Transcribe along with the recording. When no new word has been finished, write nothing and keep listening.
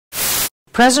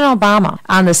President Obama,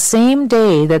 on the same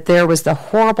day that there was the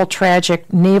horrible,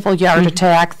 tragic naval yard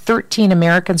attack, 13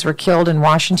 Americans were killed in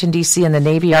Washington, D.C. in the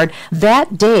Navy Yard,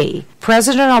 that day,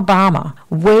 President Obama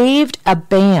waived a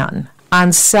ban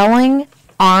on selling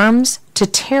arms to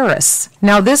terrorists.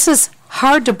 Now, this is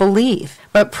hard to believe,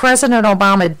 but President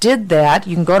Obama did that.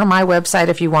 You can go to my website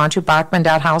if you want to,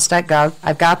 bachmann.house.gov.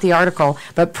 I've got the article.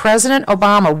 But President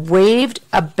Obama waived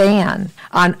a ban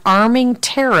on arming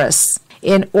terrorists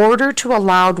in order to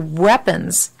allow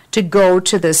weapons to go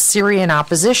to the Syrian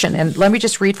opposition. And let me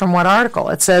just read from one article.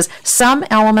 It says, some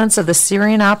elements of the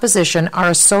Syrian opposition are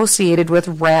associated with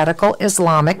radical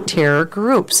Islamic terror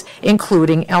groups,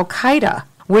 including Al-Qaeda,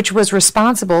 which was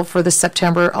responsible for the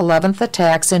September 11th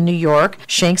attacks in New York,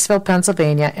 Shanksville,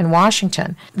 Pennsylvania, and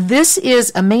Washington. This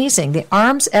is amazing. The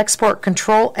Arms Export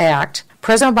Control Act,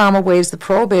 President Obama waives the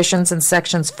prohibitions in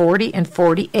sections 40 and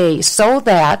 40A so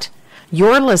that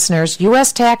your listeners,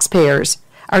 U.S. taxpayers,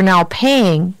 are now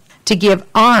paying to give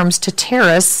arms to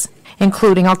terrorists,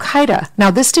 including Al-Qaeda. Now,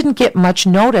 this didn't get much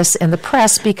notice in the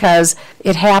press because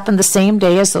it happened the same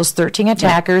day as those 13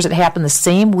 attackers. It happened the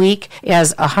same week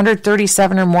as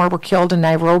 137 or more were killed in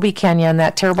Nairobi, Kenya, in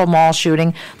that terrible mall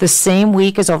shooting. The same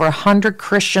week as over 100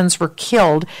 Christians were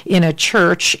killed in a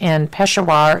church in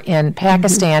Peshawar in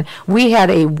Pakistan. We had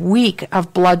a week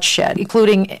of bloodshed,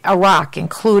 including Iraq,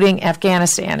 including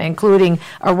Afghanistan, including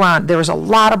Iran. There was a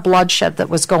lot of bloodshed that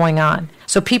was going on.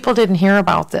 So people didn't hear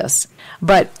about this.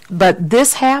 But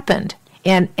this happened,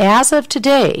 and as of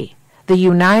today, the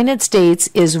United States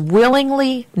is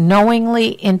willingly,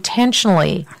 knowingly,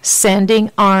 intentionally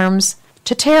sending arms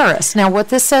to terrorists. Now, what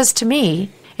this says to me,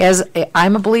 as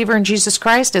I'm a believer in Jesus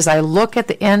Christ, as I look at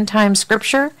the end time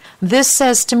scripture, this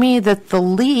says to me that the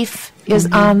leaf is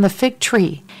on the fig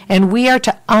tree. And we are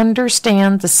to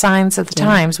understand the signs of the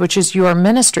times, which is your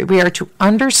ministry. We are to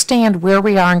understand where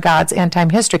we are in God's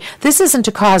end-time history. This isn't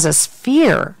to cause us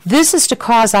fear. This is to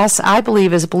cause us, I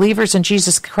believe, as believers in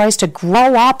Jesus Christ, to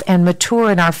grow up and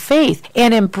mature in our faith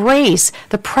and embrace.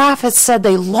 The prophets said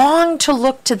they long to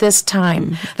look to this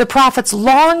time. The prophets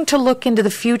long to look into the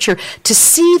future, to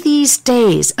see these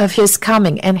days of his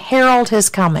coming and herald his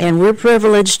coming. And we're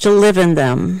privileged to live in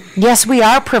them. Yes, we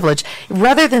are privileged.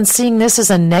 Rather than seeing this as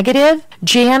a negative,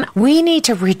 Jan, we need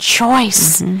to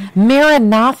rejoice.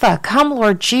 Maranatha, come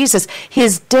Lord Jesus.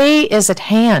 His day is at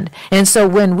hand. And so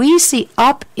when we see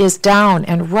up is down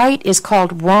and right is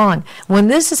called wrong, when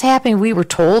this is happening, we were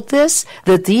told this,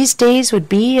 that these days would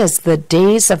be as the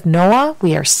days of Noah.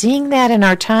 We are seeing that in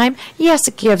our time. Yes,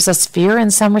 it gives us fear in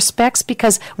some respects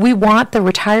because we want the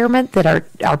retirement that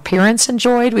our parents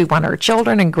enjoyed. We want our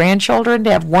children and grandchildren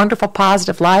to have wonderful,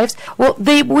 positive lives. Well,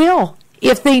 they will,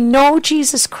 if they know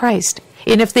Jesus Christ,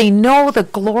 and if they know the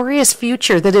glorious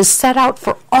future that is set out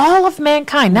for all of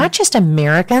mankind, not just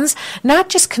Americans, not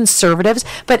just conservatives,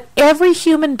 but every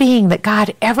human being that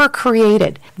God ever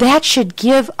created, that should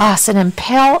give us and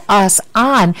impel us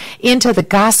on into the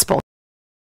gospel.